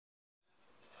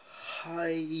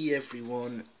Hi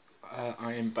everyone,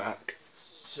 I am back.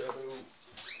 So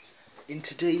in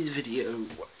today's video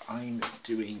I'm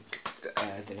doing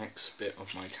the next bit of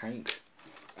my tank.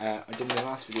 I did my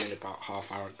last video in about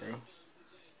half hour ago.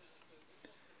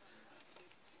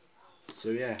 So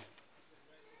yeah.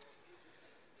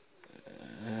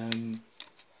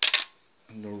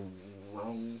 The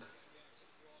wrong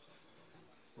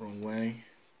way.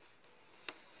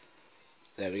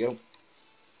 There we go.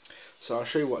 So I'll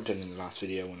show you what I've done in the last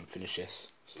video when I finish this.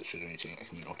 So it should only take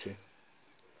like a minute or two.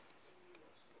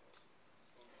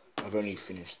 I've only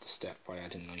finished the step by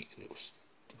adding like a little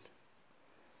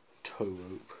tow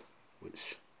rope, which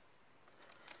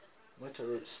my tow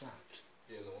rope snapped.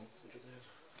 The other one, which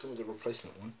was a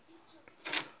replacement one,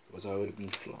 because I would have been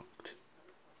flocked.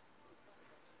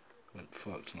 I went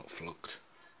fucked, not flocked.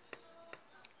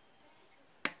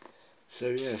 So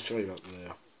yeah, sorry about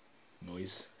the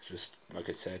noise. It's just like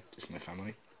I said, it's my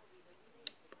family.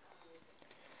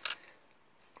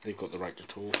 They've got the right to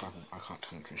talk. I can't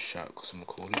tell them to shout because I'm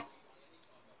recording.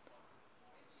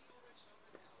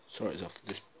 Sorry, it's off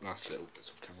this last little bit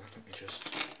of camera. Let me just.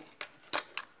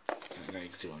 Now you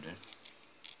can see what I'm doing.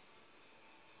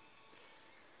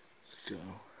 So.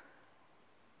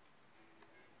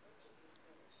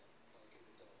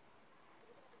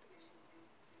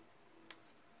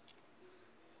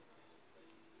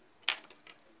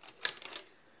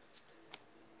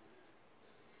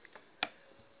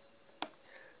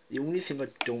 The only thing I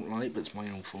don't like, but it's my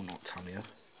own fault, not Tamyia,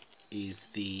 is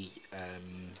the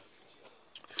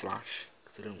flash,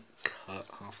 because they don't cut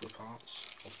half the parts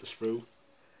off the sprue,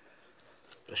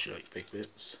 especially like big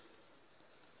bits.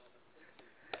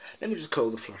 Let me just call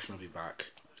the flash and I'll be back.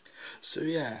 So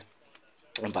yeah,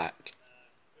 I'm back.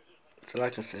 So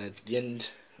like I said, the end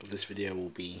of this video will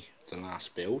be the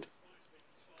last build.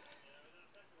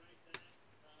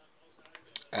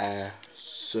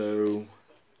 So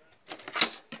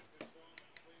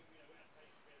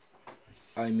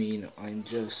I mean, I'm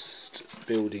just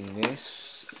building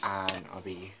this and I'll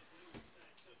be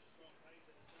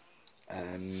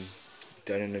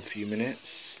done in a few minutes.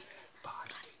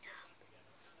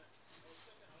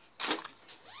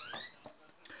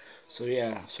 So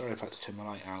yeah, sorry if I had to turn my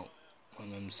light out, my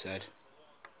mum said,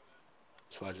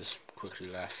 so I just quickly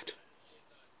left.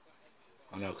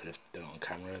 I know I could have done it on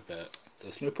camera, but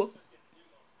there's no point.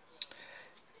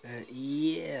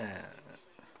 Yeah,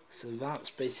 so that's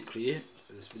basically it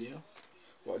for this video.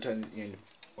 What I done at the end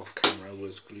off camera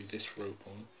was glue this rope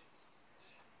on,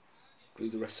 glue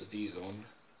the rest of these on,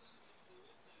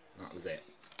 and that was it.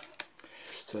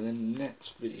 So then the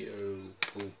next video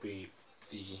will be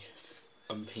the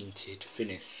unpainted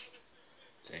finished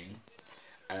thing.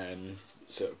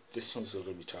 So this one's going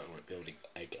to be talking about building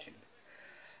again.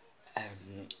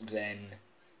 Then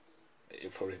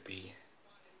it'll probably be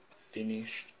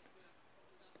finished,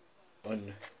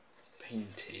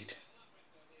 unpainted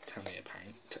Tamyia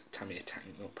tank,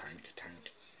 not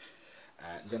tank.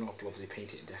 Then I'll obviously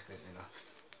paint it and decorate it enough.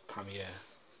 Tamyia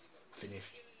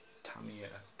finished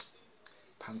Tamyia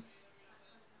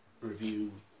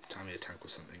review Tamyia tank or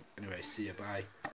something. Anyway, see ya, bye.